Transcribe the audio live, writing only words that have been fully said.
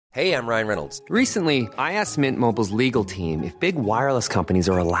Hey, I'm Ryan Reynolds. Recently, I asked Mint Mobile's legal team if big wireless companies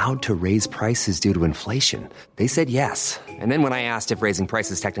are allowed to raise prices due to inflation. They said yes. And then when I asked if raising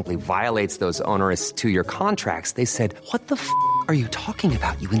prices technically violates those onerous two-year contracts, they said, "What the f*** are you talking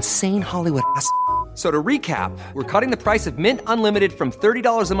about, you insane Hollywood ass?" So to recap, we're cutting the price of Mint Unlimited from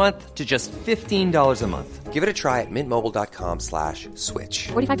 $30 a month to just $15 a month. Give it a try at mintmobile.com/switch.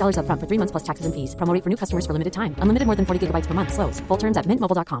 $45 up front for 3 months plus taxes and fees. Promo rate for new customers for limited time. Unlimited more than 40 gigabytes per month. Slows full terms at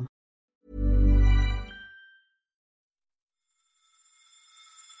mintmobile.com.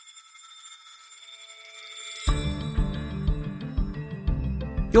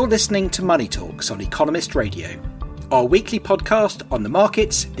 You're listening to Money Talks on Economist Radio, our weekly podcast on the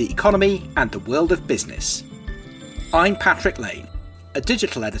markets, the economy and the world of business. I'm Patrick Lane, a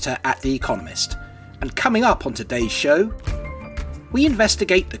digital editor at The Economist, and coming up on today's show, we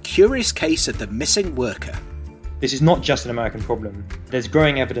investigate the curious case of the missing worker. This is not just an American problem. There's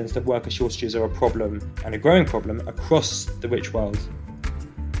growing evidence that worker shortages are a problem, and a growing problem, across the rich world.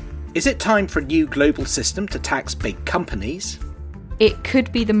 Is it time for a new global system to tax big companies? It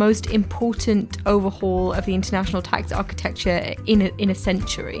could be the most important overhaul of the international tax architecture in a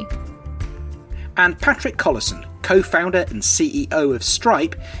century. And Patrick Collison, co-founder and CEO of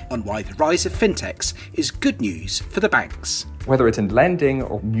Stripe, on why the rise of fintechs is good news for the banks. Whether it's in lending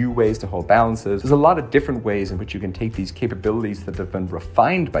or new ways to hold balances, there's a lot of different ways in which you can take these capabilities that have been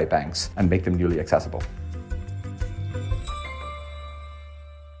refined by banks and make them newly accessible.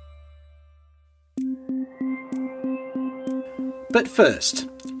 But first,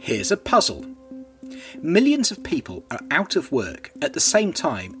 here's a puzzle. Millions of people are out of work at the same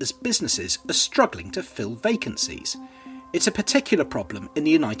time as businesses are struggling to fill vacancies. It's a particular problem in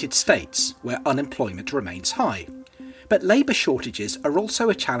the United States, where unemployment remains high. But labour shortages are also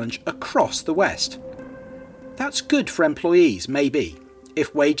a challenge across the West. That's good for employees, maybe,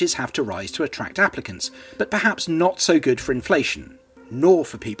 if wages have to rise to attract applicants, but perhaps not so good for inflation, nor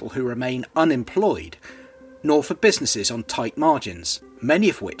for people who remain unemployed, nor for businesses on tight margins, many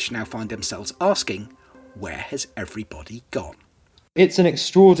of which now find themselves asking, where has everybody gone? It's an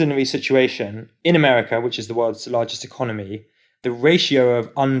extraordinary situation. In America, which is the world's largest economy, the ratio of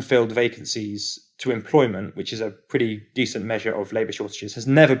unfilled vacancies to employment, which is a pretty decent measure of labour shortages, has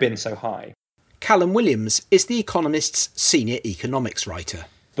never been so high. Callum Williams is The Economist's senior economics writer.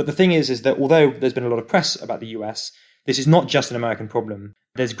 But the thing is that although there's been a lot of press about the US, this is not just an American problem.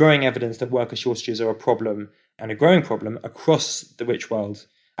 There's growing evidence that worker shortages are a problem, and a growing problem, across the rich world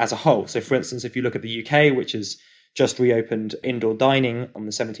as a whole. So for instance, if you look at the UK, which has just reopened indoor dining on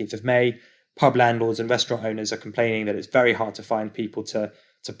the 17th of May, pub landlords and restaurant owners are complaining that it's very hard to find people to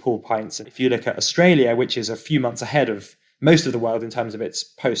pull pints. And if you look at Australia, which is a few months ahead of most of the world in terms of its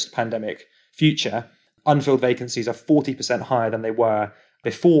post-pandemic future, unfilled vacancies are 40% higher than they were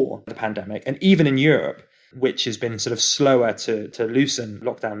before the pandemic. And even in Europe, which has been sort of slower to loosen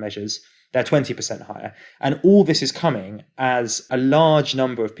lockdown measures, they're 20% higher. And all this is coming as a large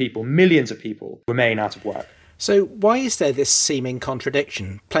number of people, millions of people, remain out of work. So why is there this seeming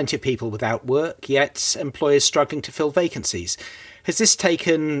contradiction? Plenty of people without work, yet employers struggling to fill vacancies. Has this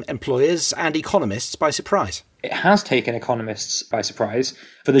taken employers and economists by surprise? It has taken economists by surprise.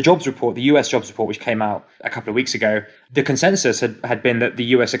 For the jobs report, the US jobs report, which came out a couple of weeks ago, the consensus had been that the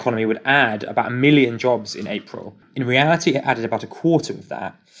US economy would add about 1 million jobs in April. In reality, it added about a quarter of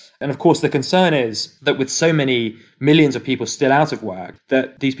that. And of course, the concern is that with so many millions of people still out of work,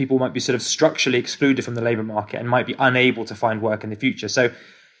 that these people might be sort of structurally excluded from the labour market and might be unable to find work in the future. So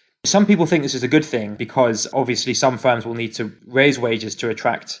some people think this is a good thing because obviously some firms will need to raise wages to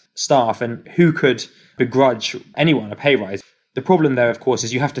attract staff, and who could begrudge anyone a pay rise? The problem there, of course,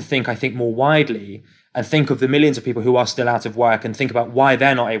 is you have to think, I think, more widely and think of the millions of people who are still out of work and think about why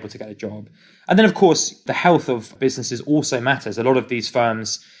they're not able to get a job. And then, of course, the health of businesses also matters. A lot of these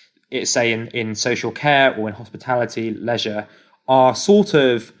firms, say in social care or in hospitality, leisure, are sort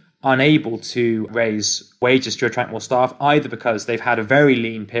of unable to raise wages to attract more staff, either because they've had a very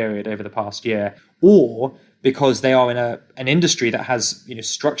lean period over the past year, or because they are in an industry that has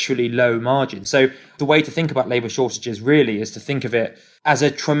structurally low margins. So the way to think about labour shortages really is to think of it as a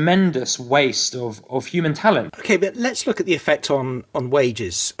tremendous waste of human talent. Okay, but let's look at the effect on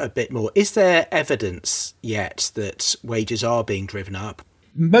wages a bit more. Is there evidence yet that wages are being driven up?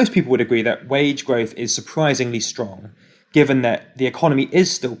 Most people would agree that wage growth is surprisingly strong, given that the economy is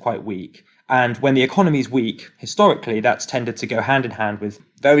still quite weak. And when the economy is weak, historically, that's tended to go hand in hand with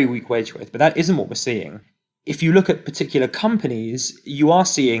very weak wage growth. But that isn't what we're seeing. If you look at particular companies, you are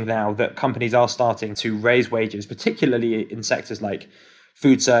seeing now that companies are starting to raise wages, particularly in sectors like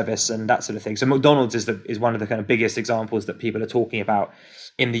food service and that sort of thing. So McDonald's is one of the kind of biggest examples that people are talking about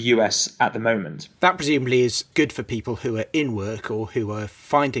in the US at the moment. That presumably is good for people who are in work or who are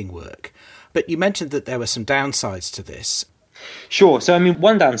finding work. But you mentioned that there were some downsides to this. Sure. So, I mean,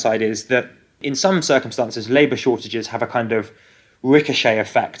 one downside is that in some circumstances, labour shortages have a kind of ricochet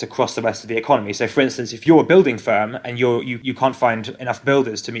effect across the rest of the economy. So, for instance, if you're a building firm and you can't find enough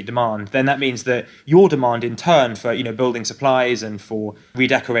builders to meet demand, then that means that your demand in turn for building supplies and for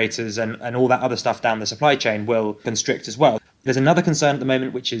redecorators and all that other stuff down the supply chain will constrict as well. There's another concern at the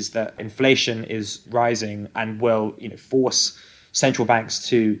moment, which is that inflation is rising and will force central banks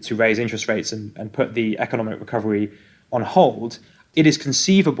to raise interest rates and put the economic recovery on hold. It is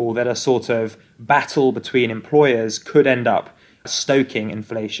conceivable that a sort of battle between employers could end up stoking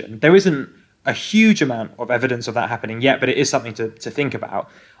inflation. There isn't a huge amount of evidence of that happening yet, but it is something to think about.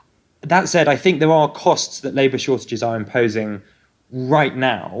 That said, I think there are costs that labour shortages are imposing right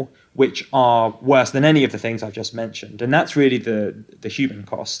now, which are worse than any of the things I've just mentioned. And that's really the human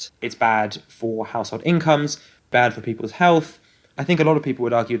cost. It's bad for household incomes, bad for people's health. I think a lot of people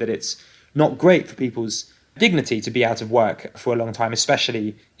would argue that it's not great for people's dignity to be out of work for a long time,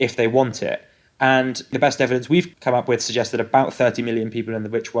 especially if they want it. And the best evidence we've come up with suggests that about 30 million people in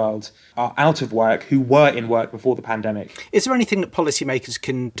the rich world are out of work who were in work before the pandemic. Is there anything that policymakers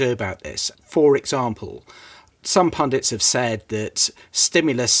can do about this? For example, some pundits have said that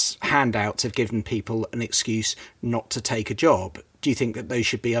stimulus handouts have given people an excuse not to take a job. Do you think that those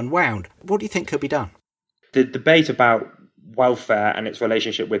should be unwound? What do you think could be done? The debate about welfare and its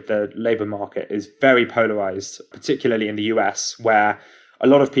relationship with the labour market is very polarised, particularly in the US, where a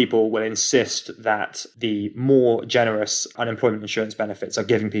lot of people will insist that the more generous unemployment insurance benefits are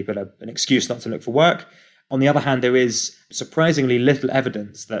giving people an excuse not to look for work. On the other hand, there is surprisingly little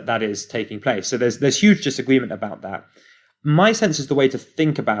evidence that that is taking place. So there's huge disagreement about that. My sense is the way to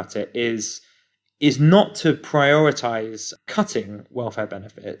think about it is not to prioritise cutting welfare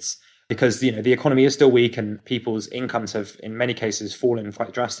benefits, because the economy is still weak and people's incomes have in many cases fallen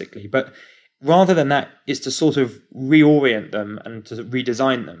quite drastically. But rather than that is to sort of reorient them and to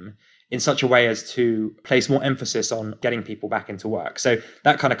redesign them in such a way as to place more emphasis on getting people back into work. So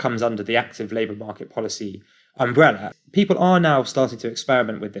that kind of comes under the active labour market policy umbrella. People are now starting to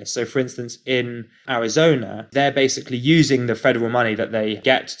experiment with this. So for instance, in Arizona, they're basically using the federal money that they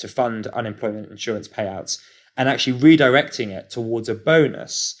get to fund unemployment insurance payouts and actually redirecting it towards a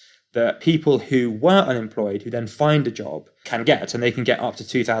bonus that people who were unemployed, who then find a job, can get. And they can get up to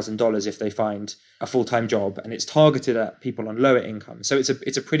 $2,000 if they find a full-time job. And it's targeted at people on lower incomes. So it's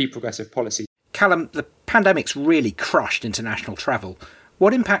a pretty progressive policy. Callum, the pandemic's really crushed international travel.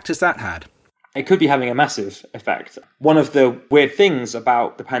 What impact has that had? It could be having a massive effect. One of the weird things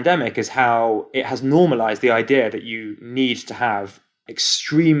about the pandemic is how it has normalized the idea that you need to have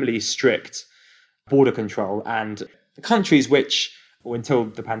extremely strict border control. And the countries which, or until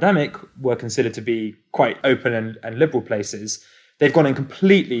the pandemic, were considered to be quite open and liberal places, they've gone in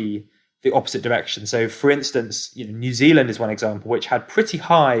completely the opposite direction. So, for instance, New Zealand is one example, which had pretty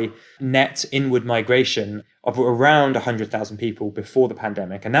high net inward migration of around 100,000 people before the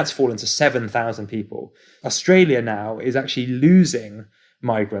pandemic, and that's fallen to 7,000 people. Australia now is actually losing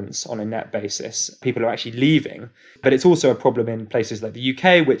migrants on a net basis. People are actually leaving. But it's also a problem in places like the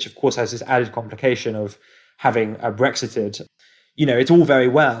UK, which of course has this added complication of having Brexited. It's all very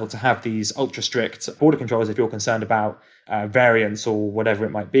well to have these ultra strict border controls if you're concerned about variants or whatever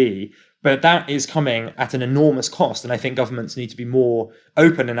it might be. But that is coming at an enormous cost. And I think governments need to be more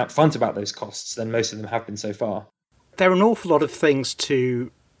open and upfront about those costs than most of them have been so far. There are an awful lot of things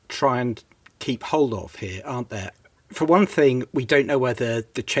to try and keep hold of here, aren't there? For one thing, we don't know whether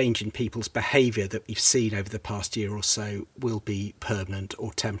the change in people's behaviour that we've seen over the past year or so will be permanent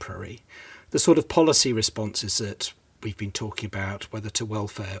or temporary. The sort of policy responses that we've been talking about, whether to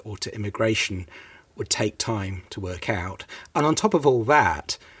welfare or to immigration, would take time to work out. And on top of all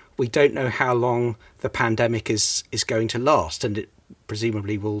that, we don't know how long the pandemic is going to last, and it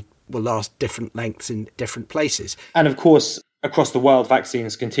presumably will last different lengths in different places. And of course, across the world,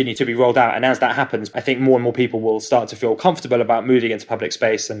 vaccines continue to be rolled out. And as that happens, I think more and more people will start to feel comfortable about moving into public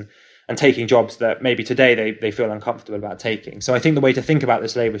space and taking jobs that maybe today they feel uncomfortable about taking. So I think the way to think about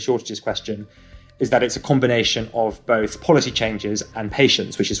this labour shortages question is that it's a combination of both policy changes and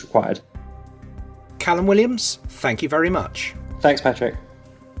patience, which is required. Callum Williams, thank you very much. Thanks, Patrick.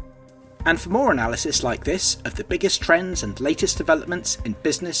 And for more analysis like this of the biggest trends and latest developments in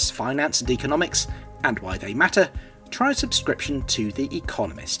business, finance and economics, and why they matter, try a subscription to The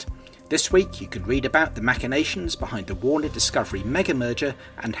Economist. This week you can read about the machinations behind the Warner Discovery mega merger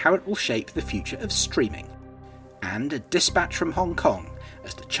and how it will shape the future of streaming. And a dispatch from Hong Kong.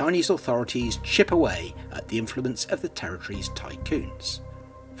 as the Chinese authorities chip away at the influence of the territory's tycoons.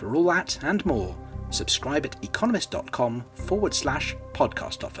 For all that and more, subscribe at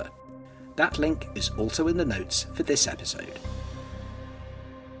economist.com/podcast offer. That link is also in the notes for this episode.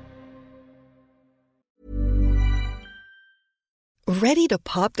 Ready to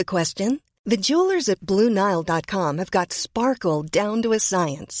pop the question? The jewelers at BlueNile.com have got sparkle down to a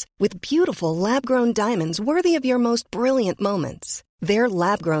science with beautiful lab-grown diamonds worthy of your most brilliant moments. Their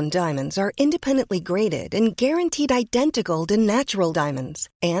lab-grown diamonds are independently graded and guaranteed identical to natural diamonds,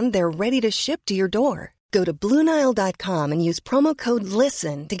 and they're ready to ship to your door. Go to BlueNile.com and use promo code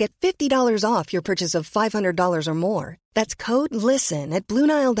LISTEN to get $50 off your purchase of $500 or more. That's code LISTEN at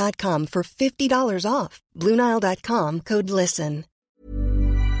BlueNile.com for $50 off. BlueNile.com, code LISTEN.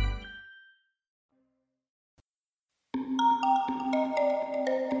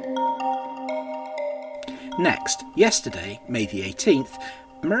 Next, yesterday, May the 18th,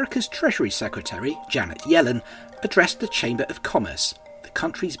 America's Treasury Secretary, Janet Yellen, addressed the Chamber of Commerce, the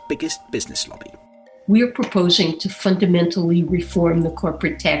country's biggest business lobby. We are proposing to fundamentally reform the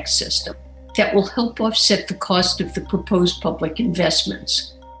corporate tax system that will help offset the cost of the proposed public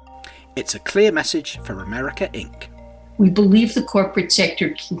investments. It's a clear message for America, Inc. We believe the corporate sector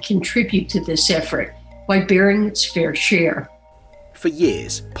can contribute to this effort by bearing its fair share. For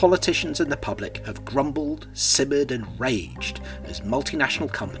years, politicians and the public have grumbled, simmered and raged as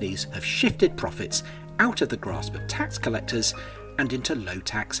multinational companies have shifted profits out of the grasp of tax collectors and into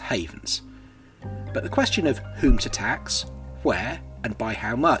low-tax havens. But the question of whom to tax, where and by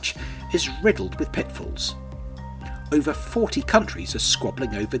how much is riddled with pitfalls. Over 40 countries are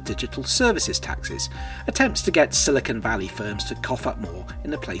squabbling over digital services taxes, attempts to get Silicon Valley firms to cough up more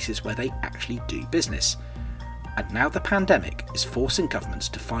in the places where they actually do business. And now the pandemic is forcing governments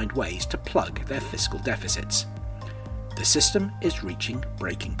to find ways to plug their fiscal deficits. The system is reaching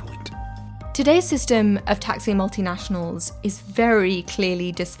breaking point. Today's system of taxing multinationals is very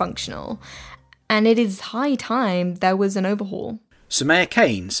clearly dysfunctional, and it is high time there was an overhaul. Soumaya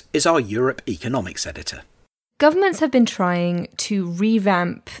Keynes is our Europe economics editor. Governments have been trying to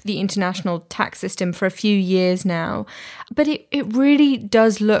revamp the international tax system for a few years now, but it really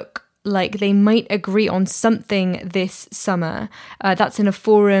does look like they might agree on something this summer. That's in a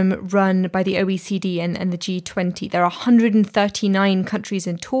forum run by the OECD and the G20. There are 139 countries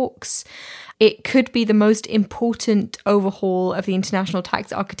in talks. It could be the most important overhaul of the international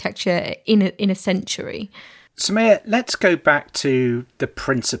tax architecture in a century. Soumaya, let's go back to the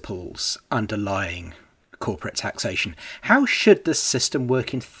principles underlying corporate taxation. How should the system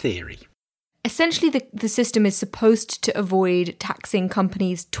work in theory? Essentially, the system is supposed to avoid taxing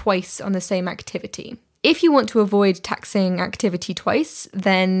companies twice on the same activity. If you want to avoid taxing activity twice,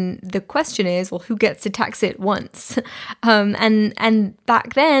 then the question is, well, who gets to tax it once? And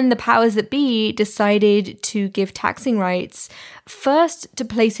back then, the powers that be decided to give taxing rights first to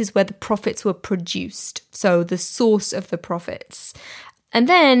places where the profits were produced, so the source of the profits, and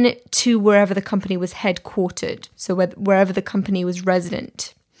then to wherever the company was headquartered, so wherever the company was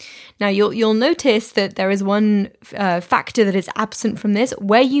resident. Now, you'll notice that there is one factor that is absent from this.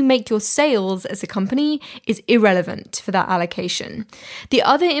 Where you make your sales as a company is irrelevant for that allocation. The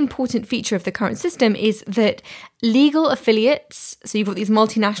other important feature of the current system is that legal affiliates, so you've got these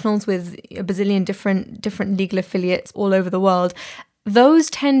multinationals with a bazillion different legal affiliates all over the world, those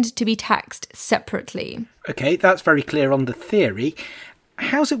tend to be taxed separately. Okay, that's very clear on the theory.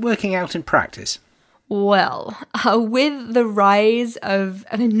 How's it working out in practice? Well, with the rise of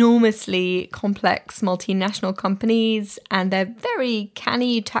enormously complex multinational companies and their very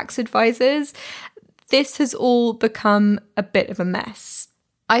canny tax advisors, this has all become a bit of a mess.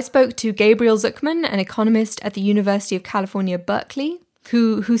 I spoke to Gabriel Zucman, an economist at the University of California, Berkeley,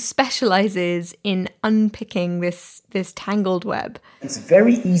 who specializes in unpicking this tangled web. It's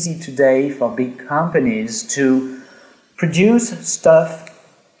very easy today for big companies to produce stuff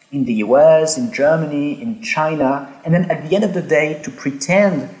in the US, in Germany, in China, and then at the end of the day to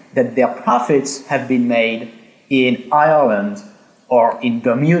pretend that their profits have been made in Ireland or in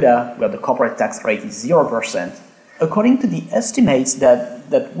Bermuda, where the corporate tax rate is 0%. According to the estimates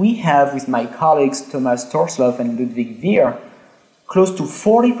that we have with my colleagues Thomas Torsloff and Ludwig Wehr, close to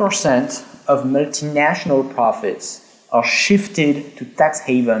 40% of multinational profits are shifted to tax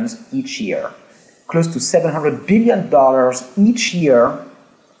havens each year. Close to $700 billion each year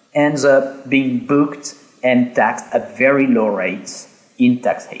ends up being booked and taxed at very low rates in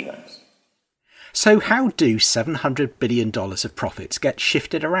tax havens. So how do $700 billion of profits get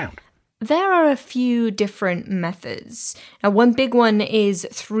shifted around? There are a few different methods. Now, one big one is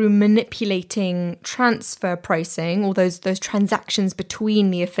through manipulating transfer pricing, or those transactions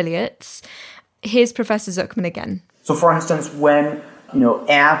between the affiliates. Here's Professor Zucman again. So, for instance, when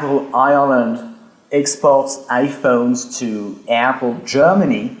Apple Ireland exports iPhones to Apple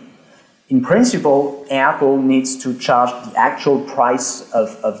Germany, in principle, Apple needs to charge the actual price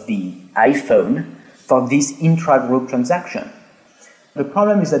of the iPhone for this intra-group transaction. The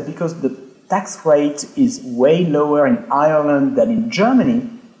problem is that because the tax rate is way lower in Ireland than in Germany,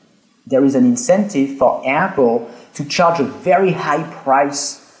 there is an incentive for Apple to charge a very high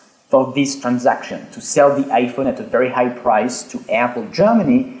price for this transaction, to sell the iPhone at a very high price to Apple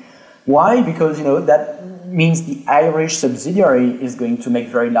Germany. Why? Because that means the Irish subsidiary is going to make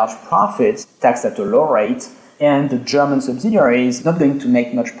very large profits, taxed at a low rate, and the German subsidiary is not going to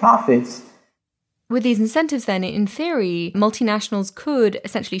make much profits. With these incentives then, in theory, multinationals could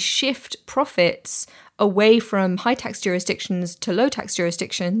essentially shift profits away from high-tax jurisdictions to low-tax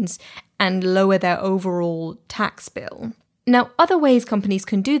jurisdictions and lower their overall tax bill. Now, other ways companies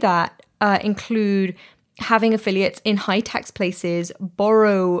can do that include having affiliates in high-tax places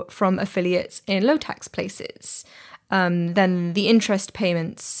borrow from affiliates in low-tax places. Then the interest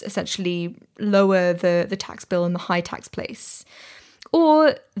payments essentially lower the tax bill in the high-tax place.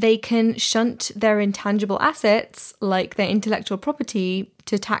 Or they can shunt their intangible assets, like their intellectual property,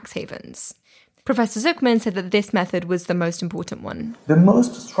 to tax havens. Professor Zucman said that this method was the most important one. The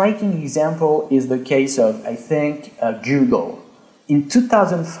most striking example is the case of, I think, Google. In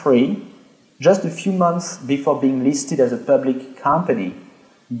 2003, just a few months before being listed as a public company,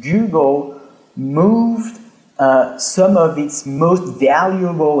 Google moved some of its most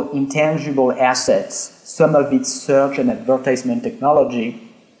valuable intangible assets, some of its search and advertisement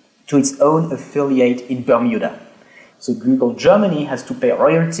technology, to its own affiliate in Bermuda. So Google Germany has to pay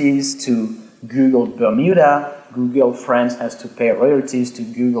royalties to Google Bermuda. Google France has to pay royalties to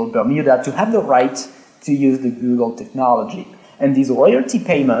Google Bermuda to have the right to use the Google technology. And these royalty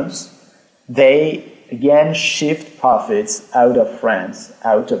payments, they again shift profits out of France,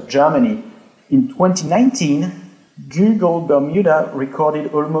 out of Germany. In 2019, Google Bermuda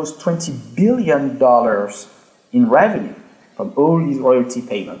recorded almost $20 billion in revenue from all these royalty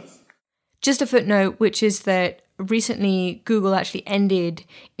payments. Just a footnote, which is that recently Google actually ended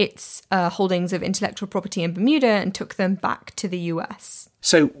its holdings of intellectual property in Bermuda and took them back to the US.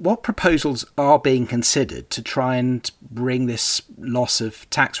 So what proposals are being considered to try and bring this loss of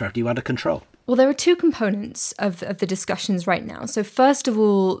tax revenue under control? Well, there are two components of the discussions right now. So first of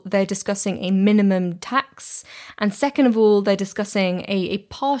all, they're discussing a minimum tax. And second of all, they're discussing a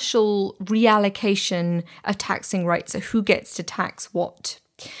partial reallocation of taxing rights. So who gets to tax what?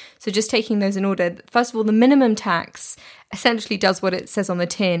 So just taking those in order. First of all, the minimum tax essentially does what it says on the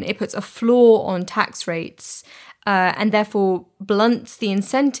tin. It puts a floor on tax rates and therefore blunts the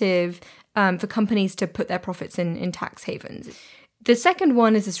incentive for companies to put their profits in tax havens. The second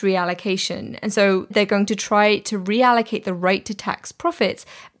one is this reallocation. And so they're going to try to reallocate the right to tax profits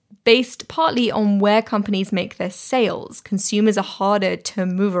based partly on where companies make their sales. Consumers are harder to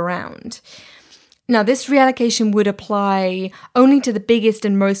move around. Now, this reallocation would apply only to the biggest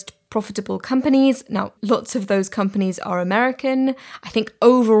and most profitable companies. Now, lots of those companies are American. I think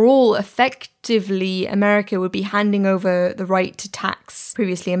overall, effectively, America would be handing over the right to tax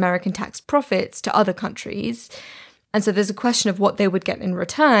previously American tax profits to other countries. And so there's a question of what they would get in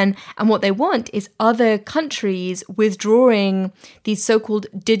return. And what they want is other countries withdrawing these so-called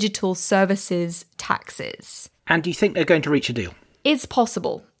digital services taxes. And do you think they're going to reach a deal? It's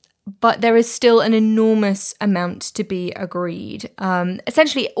possible. But there is still an enormous amount to be agreed.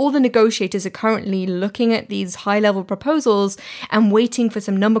 Essentially, all the negotiators are currently looking at these high-level proposals and waiting for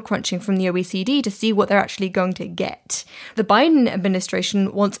some number crunching from the OECD to see what they're actually going to get. The Biden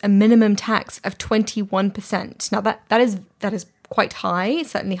administration wants a minimum tax of 21%. Now, that is quite high,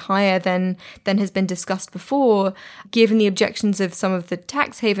 certainly higher than has been discussed before. Given the objections of some of the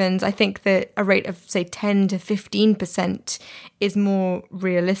tax havens, I think that a rate of, say, 10 to 15% is more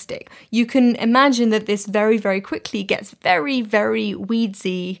realistic. You can imagine that this very, very quickly gets very, very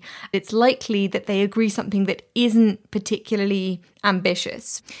weedsy. It's likely that they agree something that isn't particularly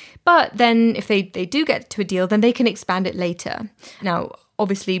ambitious. But then if they do get to a deal, then they can expand it later. Now,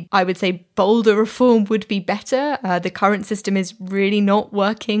 obviously, I would say bolder reform would be better. The current system is really not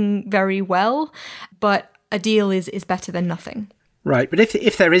working very well, but a deal is better than nothing. Right, but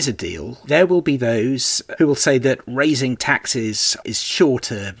if there is a deal, there will be those who will say that raising taxes is sure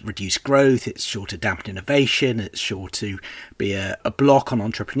to reduce growth, it's sure to dampen innovation, it's sure to be a block on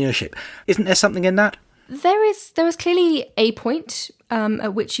entrepreneurship. Isn't there something in that? There is clearly a point.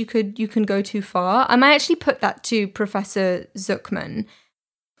 at which you can go too far? I might actually put that to Professor Zucman.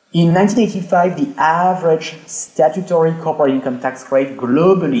 In 1985, the average statutory corporate income tax rate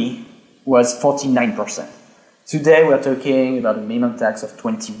globally was 49%. Today, we're talking about a minimum tax of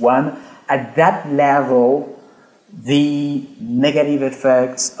 21%. At that level, the negative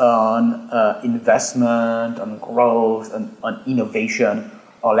effects on investment, on growth, on innovation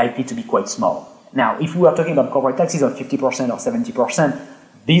are likely to be quite small. Now, if we were talking about corporate taxes of 50% or 70%,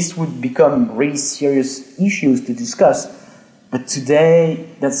 this would become really serious issues to discuss. But today,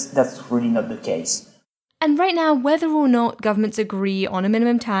 that's really not the case. And right now, whether or not governments agree on a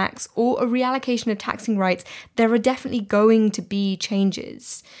minimum tax or a reallocation of taxing rights, there are definitely going to be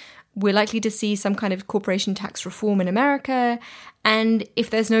changes. We're likely to see some kind of corporation tax reform in America. And if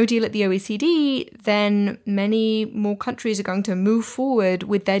there's no deal at the OECD, then many more countries are going to move forward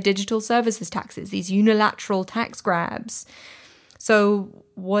with their digital services taxes, these unilateral tax grabs. So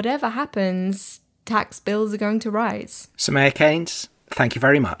whatever happens, tax bills are going to rise. Soumaya Keynes, thank you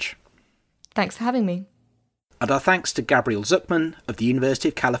very much. Thanks for having me. And our thanks to Gabriel Zucman of the University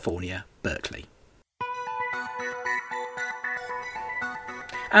of California, Berkeley.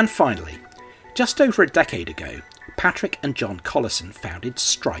 And finally, just over a decade ago, Patrick and John Collison founded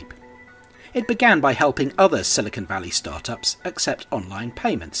Stripe. It began by helping other Silicon Valley startups accept online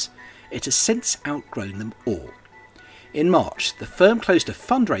payments. It has since outgrown them all. In March, the firm closed a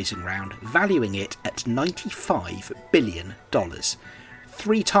fundraising round valuing it at $95 billion,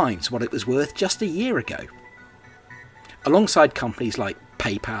 3 times what it was worth just a year ago. Alongside companies like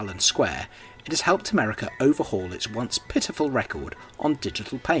PayPal and Square, it has helped America overhaul its once pitiful record on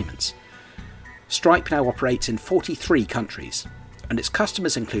digital payments. Stripe now operates in 43 countries, and its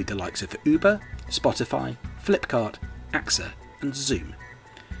customers include the likes of Uber, Spotify, Flipkart, AXA and Zoom.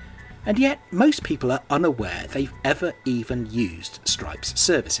 And yet, most people are unaware they've ever even used Stripe's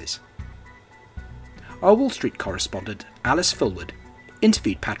services. Our Wall Street correspondent, Alice Fulwood,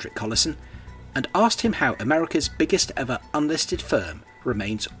 interviewed Patrick Collison and asked him how America's biggest ever unlisted firm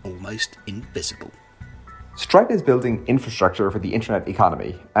remains almost invisible. Stripe is building infrastructure for the internet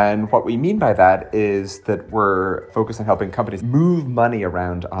economy. And what we mean by that is that we're focused on helping companies move money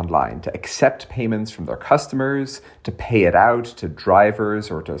around online, to accept payments from their customers, to pay it out to drivers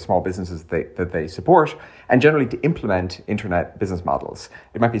or to small businesses that they support, and generally to implement internet business models.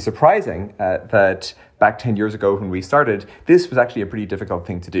 It might be surprising that back 10 years ago when we started, this was actually a pretty difficult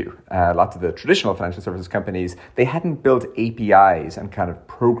thing to do. Lots of the traditional financial services companies, they hadn't built APIs and kind of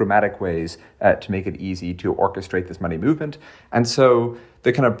programmatic ways to make it easy to orchestrate this money movement. And so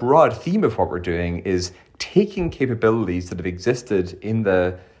the kind of broad theme of what we're doing is taking capabilities that have existed in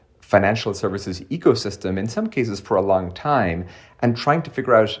the financial services ecosystem, in some cases for a long time, and trying to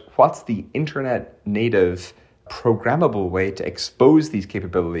figure out what's the internet native programmable way to expose these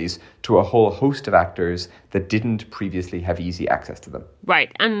capabilities to a whole host of actors that didn't previously have easy access to them.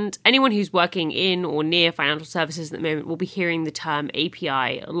 Right, and anyone who's working in or near financial services at the moment will be hearing the term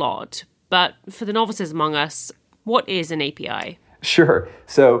API a lot. But for the novices among us, what is an API? Sure.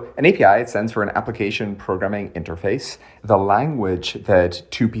 So an API, it stands for an application programming interface, the language that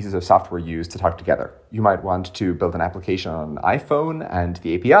two pieces of software use to talk together. You might want to build an application on an iPhone, and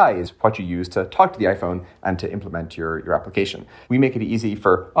the API is what you use to talk to the iPhone and to implement your application. We make it easy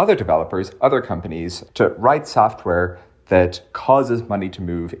for other developers, other companies to write software that causes money to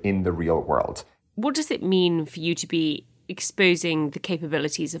move in the real world. What does it mean for you to be exposing the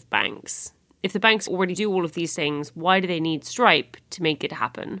capabilities of banks? If the banks already do all of these things, why do they need Stripe to make it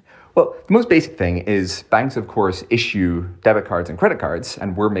happen? Well, the most basic thing is banks, of course, issue debit cards and credit cards,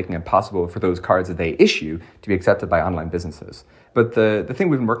 and we're making it possible for those cards that they issue to be accepted by online businesses. But the thing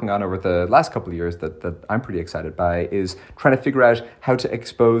we've been working on over the last couple of years that I'm pretty excited by is trying to figure out how to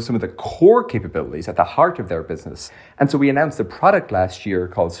expose some of the core capabilities at the heart of their business. And so we announced a product last year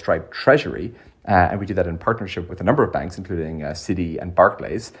called Stripe Treasury, and we did that in partnership with a number of banks, including Citi and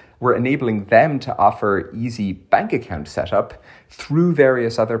Barclays. We're enabling them to offer easy bank account setup through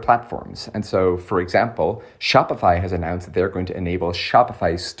various other platforms. And so, for example, Shopify has announced that they're going to enable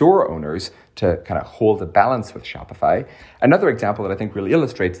Shopify store owners to kind of hold a balance with Shopify. Another example that I think really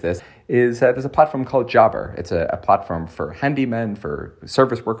illustrates this is there's a platform called Jobber. It's a platform for handymen, for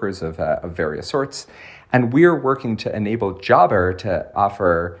service workers of various sorts. And we're working to enable Jobber to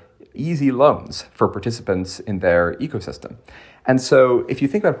offer easy loans for participants in their ecosystem. And so if you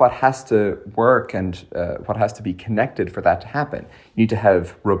think about what has to work and what has to be connected for that to happen, you need to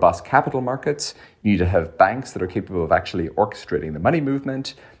have robust capital markets, you need to have banks that are capable of actually orchestrating the money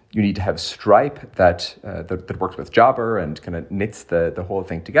movement, You need to have Stripe that works with Jabber and kind of knits the whole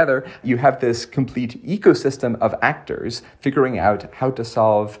thing together. You have this complete ecosystem of actors figuring out how to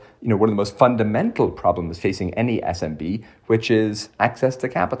solve one of the most fundamental problems facing any SMB, which is access to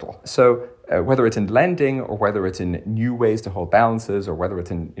capital. So whether it's in lending or whether it's in new ways to hold balances or whether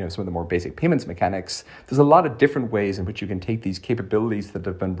it's in some of the more basic payments mechanics, there's a lot of different ways in which you can take these capabilities that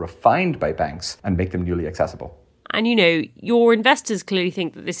have been refined by banks and make them newly accessible. And, your investors clearly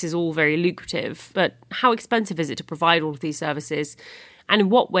think that this is all very lucrative, but how expensive is it to provide all of these services? And in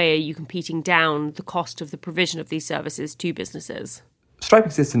what way are you competing down the cost of the provision of these services to businesses? Stripe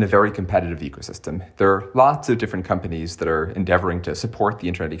exists in a very competitive ecosystem. There are lots of different companies that are endeavoring to support the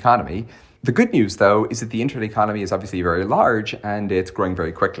internet economy. The good news, though, is that the internet economy is obviously very large and it's growing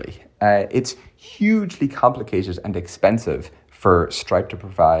very quickly. It's hugely complicated and expensive for Stripe to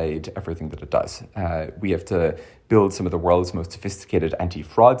provide everything that it does. We have to build some of the world's most sophisticated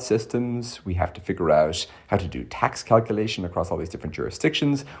anti-fraud systems. We have to figure out how to do tax calculation across all these different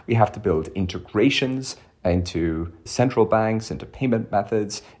jurisdictions. We have to build integrations into central banks, into payment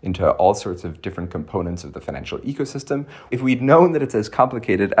methods, into all sorts of different components of the financial ecosystem. If we'd known that it's as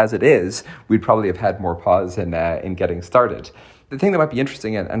complicated as it is, we'd probably have had more pause in getting started. The thing that might be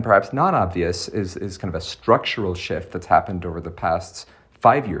interesting and perhaps not obvious is kind of a structural shift that's happened over the past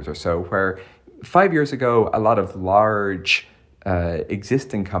 5 years or so, where 5 years ago, a lot of large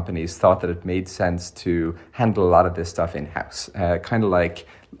existing companies thought that it made sense to handle a lot of this stuff in-house, kind of like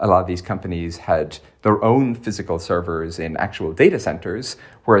a lot of these companies had their own physical servers in actual data centers,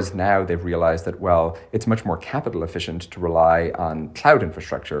 whereas now they've realized that, well, it's much more capital efficient to rely on cloud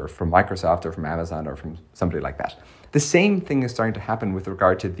infrastructure from Microsoft or from Amazon or from somebody like that. The same thing is starting to happen with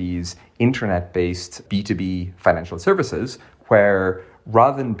regard to these internet-based B2B financial services, where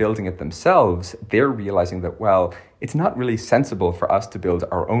rather than building it themselves, they're realizing that, well, it's not really sensible for us to build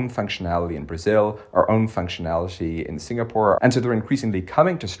our own functionality in Brazil, our own functionality in Singapore. And so they're increasingly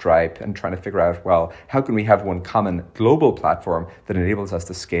coming to Stripe and trying to figure out, well, how can we have one common global platform that enables us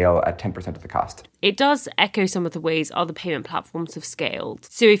to scale at 10% of the cost? It does echo some of the ways other payment platforms have scaled.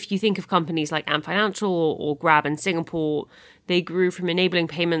 So if you think of companies like Ant Financial or Grab in Singapore, they grew from enabling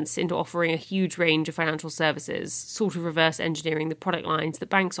payments into offering a huge range of financial services, sort of reverse engineering the product lines that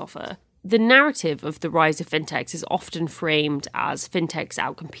banks offer. The narrative of the rise of fintechs is often framed as fintechs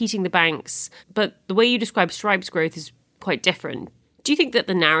outcompeting the banks, but the way you describe Stripe's growth is quite different. Do you think that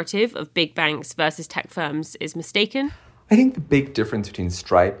the narrative of big banks versus tech firms is mistaken? I think the big difference between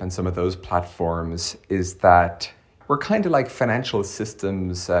Stripe and some of those platforms is that we're kind of like financial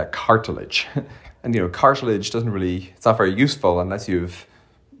systems cartilage. And, cartilage it's not very useful unless you've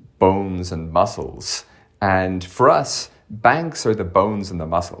bones and muscles. And for us, banks are the bones and the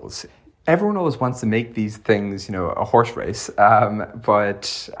muscles. Everyone always wants to make these things, a horse race.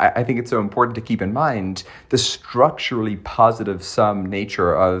 But I think it's so important to keep in mind the structurally positive sum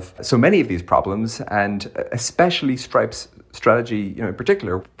nature of so many of these problems, and especially Stripe's strategy, in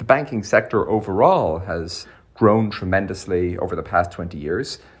particular. The banking sector overall has grown tremendously over the past 20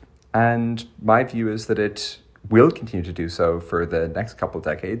 years. And my view is that it will continue to do so for the next couple of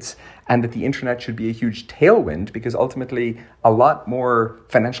decades, and that the internet should be a huge tailwind because ultimately a lot more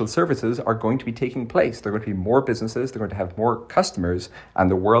financial services are going to be taking place. There are going to be more businesses, they're going to have more customers,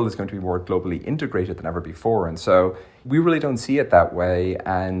 and the world is going to be more globally integrated than ever before. And so we really don't see it that way,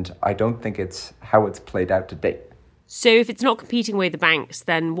 and I don't think it's how it's played out to date. So if it's not competing with the banks,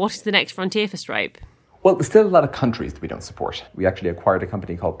 then what is the next frontier for Stripe? Well, there's still a lot of countries that we don't support. We actually acquired a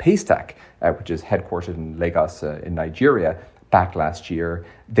company called Paystack, which is headquartered in Lagos in Nigeria, back last year.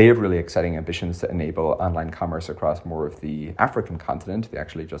 They have really exciting ambitions to enable online commerce across more of the African continent. They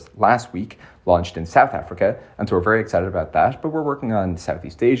actually just last week launched in South Africa, and so we're very excited about that. But we're working on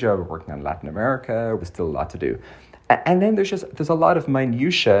Southeast Asia, we're working on Latin America, there's still a lot to do. And then there's a lot of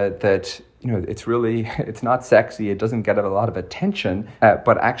minutiae that, it's not sexy, it doesn't get a lot of attention,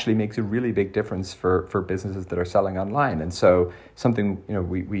 but actually makes a really big difference for businesses that are selling online. And so something,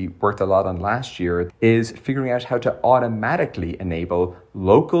 we worked a lot on last year is figuring out how to automatically enable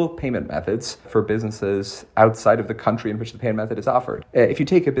local payment methods for businesses outside of the country in which the payment method is offered. If you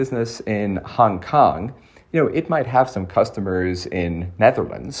take a business in Hong Kong, it might have some customers in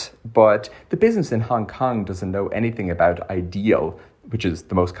Netherlands, but the business in Hong Kong doesn't know anything about Ideal, which is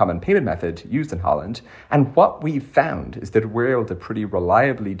the most common payment method used in Holland. And what we've found is that we're able to pretty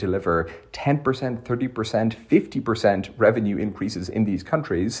reliably deliver 10%, 30%, 50% revenue increases in these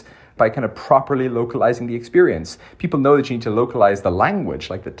countries by kind of properly localizing the experience. People know that you need to localize the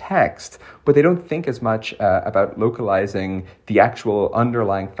language, like the text, but they don't think as much about localizing the actual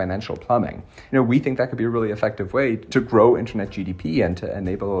underlying financial plumbing. We think that could be a really effective way to grow internet GDP and to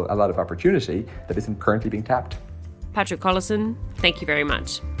enable a lot of opportunity that isn't currently being tapped. Patrick Collison, thank you very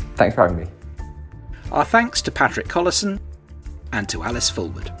much. Thanks for having me. Our thanks to Patrick Collison and to Alice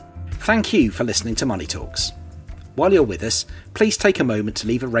Fulwood. Thank you for listening to Money Talks. While you're with us, please take a moment to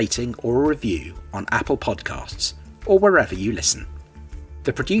leave a rating or a review on Apple Podcasts or wherever you listen.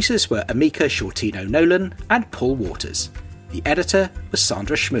 The producers were Amika Shortino-Nolan and Paul Waters. The editor was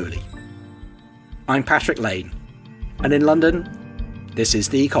Sandra Schmurley. I'm Patrick Lane, and in London, this is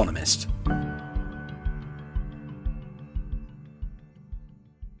The Economist.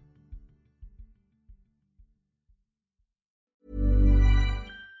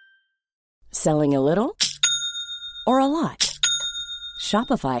 Selling a little or a lot?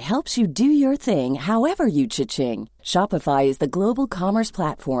 Shopify helps you do your thing however you cha-ching. Shopify is the global commerce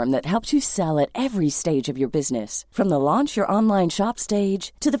platform that helps you sell at every stage of your business. From the launch your online shop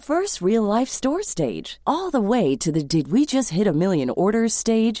stage to the first real-life store stage, all the way to the did we just hit a million orders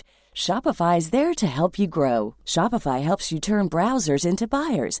stage. Shopify is there to help you grow. Shopify helps you turn browsers into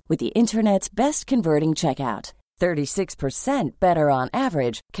buyers with the internet's best converting checkout. 36% better on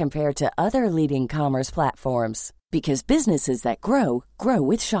average compared to other leading commerce platforms. Because businesses that grow, grow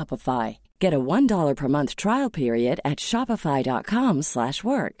with Shopify. Get a $1 per month trial period at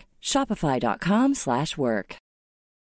shopify.com/work. Shopify.com/work.